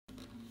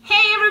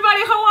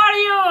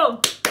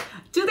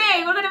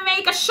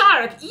make a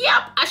shark.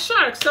 Yep, a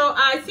shark. So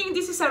I think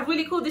this is a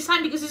really cool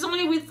design because it's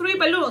only with 3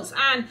 balloons.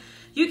 And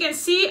you can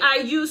see I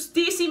used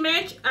this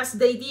image as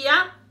the idea,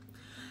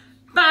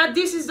 but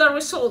this is the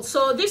result.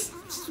 So this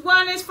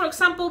one is, for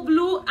example,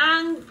 blue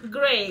and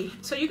gray.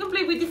 So you can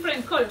play with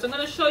different colors. I'm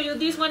going to show you.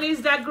 This one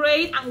is the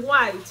gray and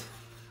white.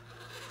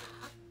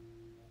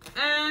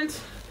 And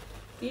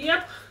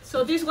yep,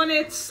 so this one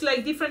it's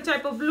like different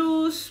type of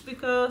blues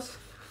because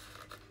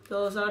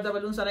those are the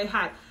balloons that I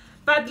had.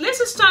 But let's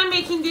start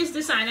making this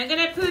design. I'm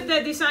gonna put the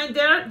design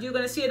there. You're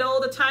gonna see it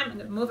all the time. I'm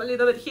gonna move a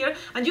little bit here.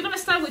 And you're gonna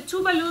start with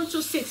 2 balloons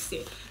to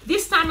 60.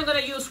 This time I'm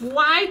gonna use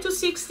white to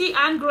 60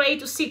 and gray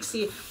to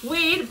 60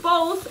 with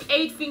both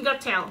 8-finger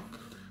tail.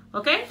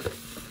 Okay?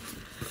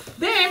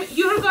 Then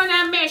you're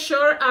gonna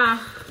measure a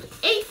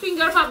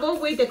 8-finger bubble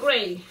with the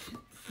gray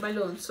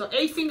balloon. So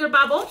 8-finger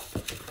bubble.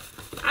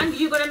 And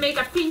you're gonna make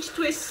a pinch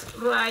twist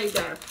right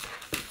there.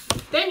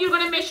 Then you're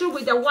gonna measure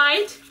with the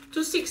white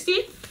to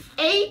 60,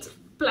 8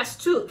 plus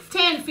 2,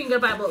 10-finger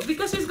bubble,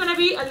 because it's gonna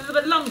be a little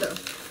bit longer.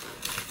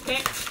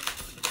 Okay,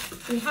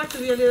 we have to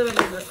be a little bit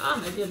longer. Oh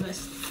my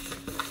goodness.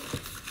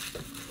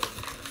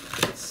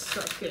 It's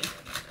okay.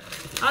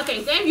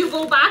 Okay, then you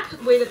go back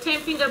with a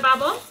 10-finger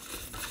bubble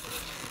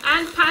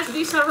and pass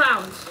this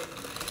around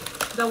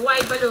the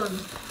white balloon.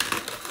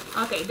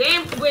 Okay,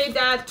 then with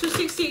the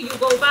 260 you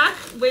go back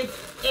with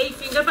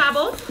 8-finger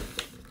bubble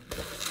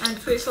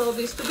and twist all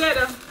this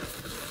together.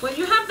 When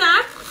you have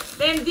that,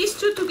 then these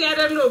 2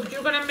 together, look,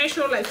 you're gonna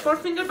measure like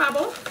 4-finger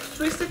bubble,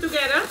 twist it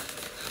together.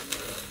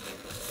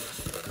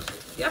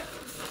 Yep.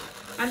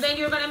 And then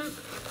you're gonna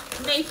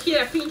make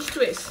here a pinch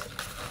twist,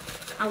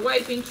 a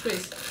white pinch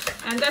twist,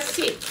 and that's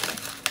it.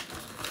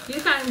 You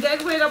can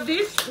get rid of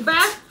this,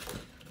 but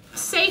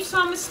save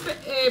some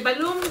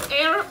balloon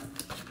air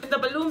in the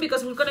balloon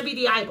because we're gonna be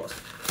the eyeballs.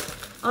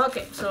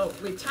 Okay, so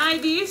we tie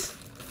this.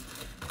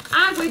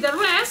 And with the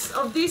rest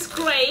of this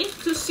gray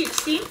to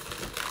 60,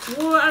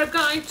 we are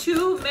going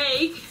to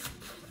make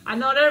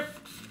another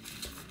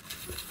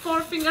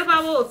 4-finger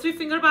bubble or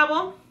 3-finger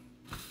bubble.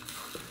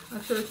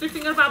 Actually,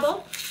 3-finger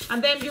bubble.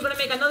 And then you're going to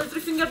make another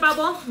 3-finger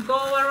bubble, go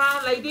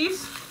around like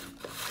this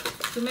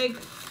to make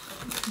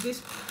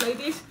this like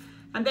this.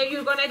 And then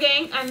you're going to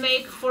again and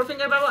make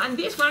 4-finger bubble. And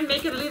this one,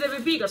 make it a little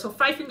bit bigger. So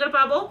 5-finger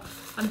bubble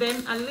and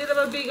then a little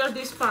bit bigger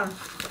this part.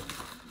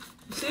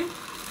 You see?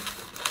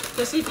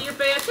 Because if you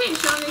pay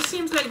attention, it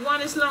seems like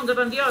one is longer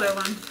than the other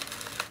one.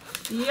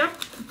 Yep.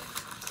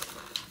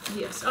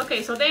 Yes.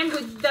 Okay, so then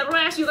with the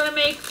rest, you're gonna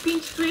make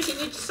pinch twists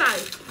in each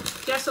side.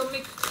 Just so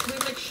we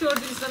make sure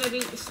this is gonna be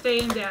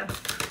staying there.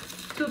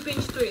 2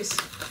 pinch twists.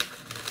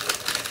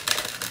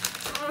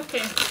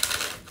 Okay.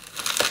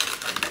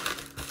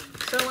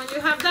 So when you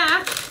have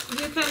that,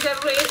 you can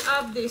get rid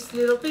of this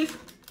little bit.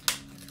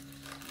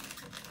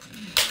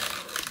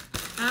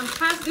 And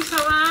pass this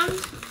around.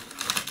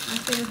 I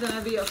think it's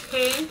gonna be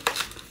okay.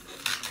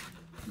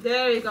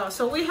 There you go.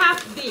 So we have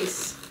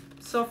this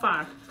so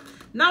far.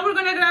 Now we're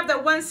gonna grab the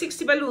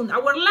 160 balloon,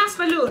 our last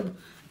balloon,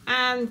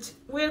 and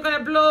we're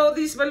gonna blow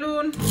this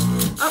balloon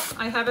up.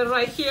 I have it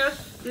right here.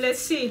 Let's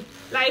see,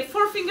 like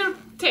 4-finger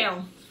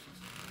tail.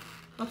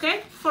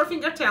 Okay,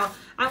 4-finger tail,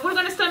 and we're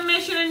gonna start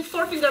measuring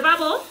 4-finger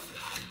bubble,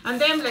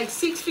 and then like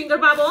 6-finger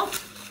bubble.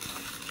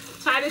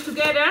 Tie it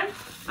together,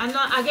 and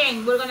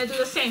again we're gonna do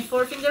the same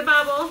 4-finger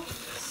bubble,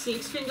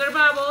 6-finger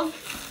bubble.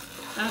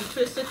 And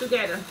twist it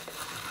together.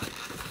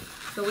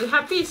 So we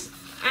have this,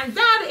 and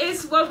that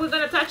is what we're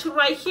gonna touch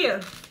right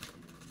here.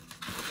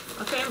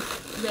 Okay,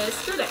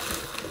 let's do that.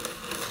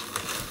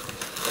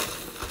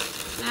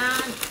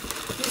 And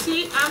you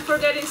see, I'm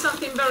forgetting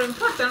something very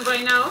important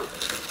right now.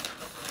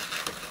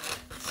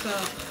 So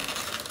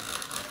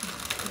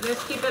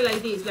let's keep it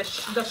like this.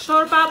 The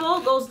short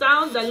bubble goes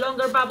down, the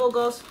longer bubble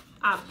goes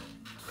up.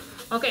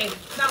 Okay,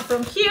 now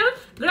from here,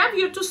 grab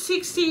your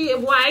 260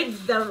 wide,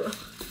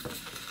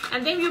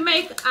 and then you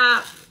make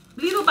a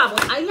little bubble.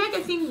 I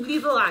think,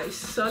 little eyes.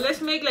 So let's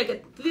make like a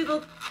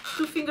little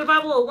 2-finger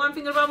bubble or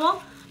 1-finger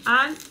bubble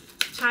and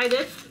tie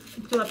it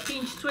into a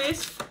pinch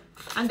twist.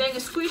 And then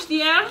squish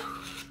the air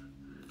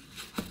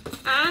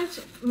and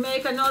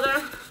make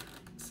another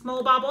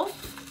small bubble.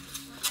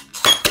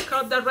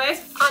 Cut the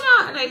rest. Oh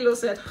no, and I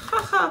lose it. Ha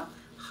ha,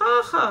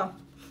 ha ha.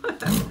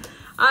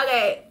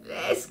 Okay,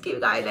 let's keep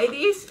going like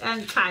this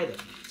and tie it.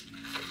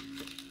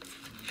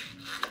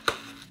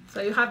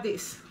 So you have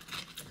this.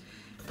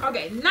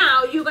 Okay,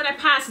 now you're gonna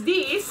pass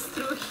this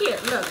through here.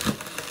 Look,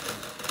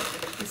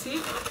 you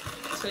see?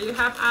 So you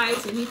have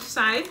eyes in each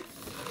side.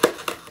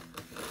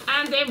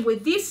 And then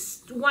with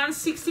this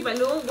 160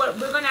 balloon,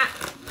 we're gonna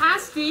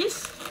pass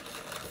this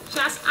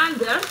just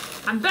under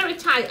and very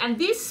tight. And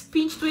this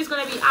pinch twist is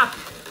gonna be up.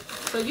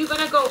 So you're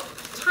gonna go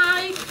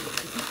tight,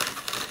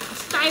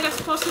 as tight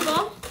as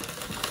possible,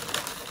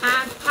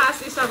 and pass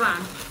this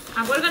around.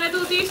 And we're gonna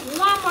do this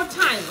one more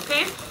time,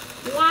 okay?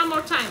 One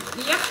more time.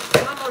 Yep,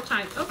 one more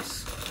time. Oops.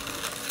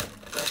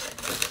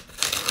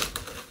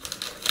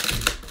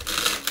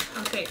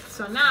 Okay,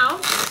 so now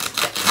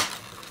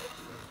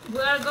we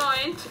are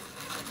going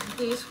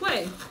this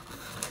way.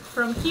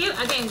 from here.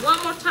 Again, one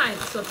more time.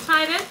 So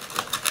tighten,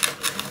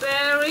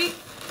 very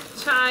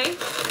tight.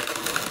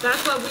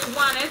 That's what we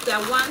wanted.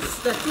 That once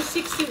the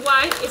 260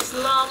 wide is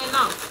long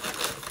enough,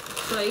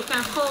 so it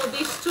can hold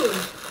this too.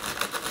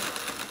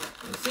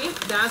 You see,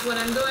 that's what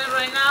I'm doing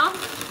right now.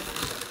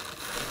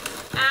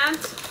 And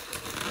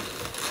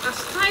as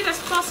tight as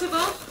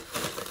possible,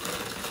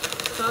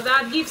 so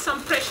that gives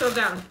some pressure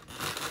down.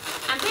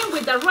 And then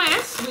with the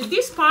rest, with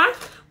this part,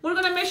 we're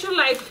gonna measure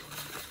like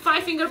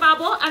 5-finger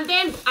bubble, and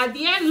then at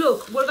the end,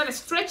 look, we're gonna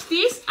stretch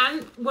this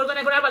and we're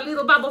gonna grab a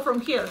little bubble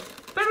from here,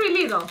 very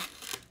little.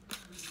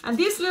 And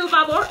this little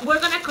bubble,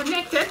 we're gonna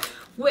connect it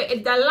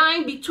with the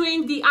line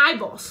between the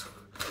eyeballs.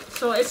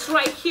 So it's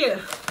right here.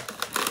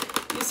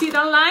 You see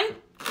that line?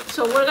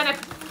 So we're gonna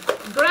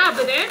grab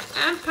it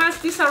and pass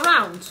this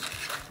around.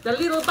 The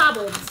little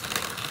bubbles,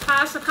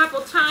 pass a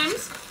couple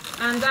times,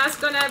 and that's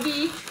gonna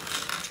be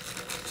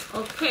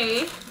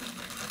okay.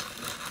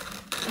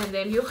 And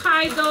then you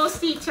hide those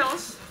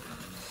details.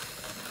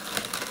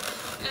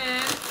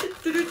 And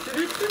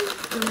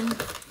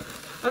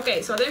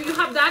okay, so then you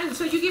have that, and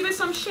so you give it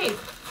some shape.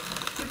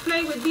 You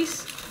play with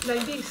this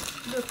like this.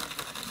 Look,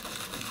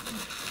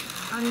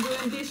 I'm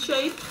doing this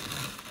shape,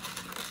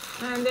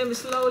 and then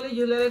slowly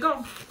you let it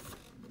go.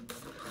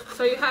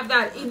 So you have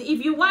that.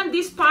 If you want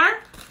this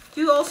part,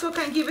 you also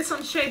can give it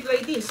some shape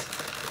like this.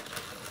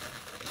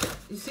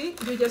 You see,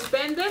 you just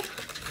bend it,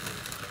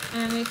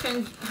 and it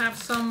can have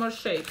some more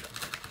shape.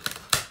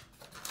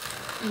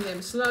 And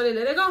then slowly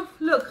let it go.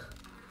 Look,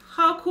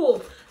 how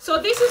cool.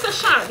 So this is a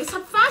shark. It's a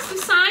fast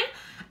design,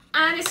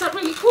 and it's a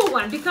really cool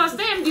one, because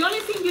then the only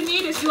thing you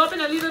need is you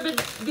open a little bit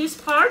this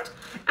part,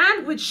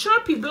 and with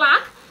Sharpie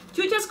black,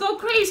 you just go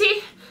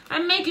crazy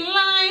and make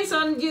lines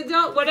on, you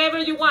know, whatever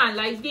you want,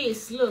 like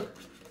this. Look,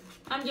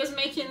 I'm just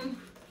making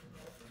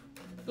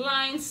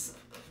lines,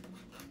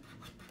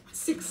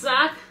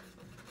 zigzag,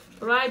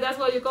 right? That's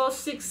what you call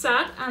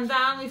zigzag, and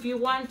down if you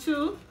want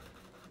to.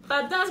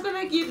 But that's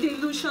gonna give the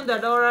illusion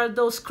that there are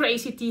those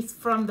crazy teeth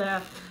from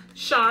the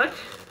shark.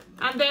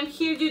 And then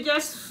here you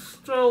just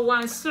throw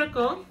one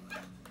circle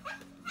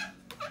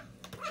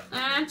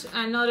and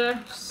another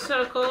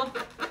circle,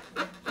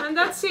 and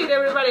that's it,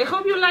 everybody.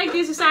 Hope you like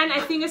this design.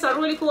 I think it's a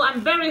really cool.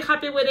 I'm very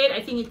happy with it.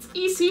 I think it's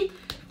easy,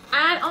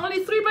 and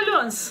only 3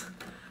 balloons.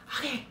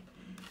 Okay,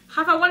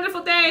 have a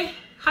wonderful day.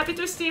 Happy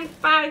twisting.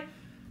 Bye.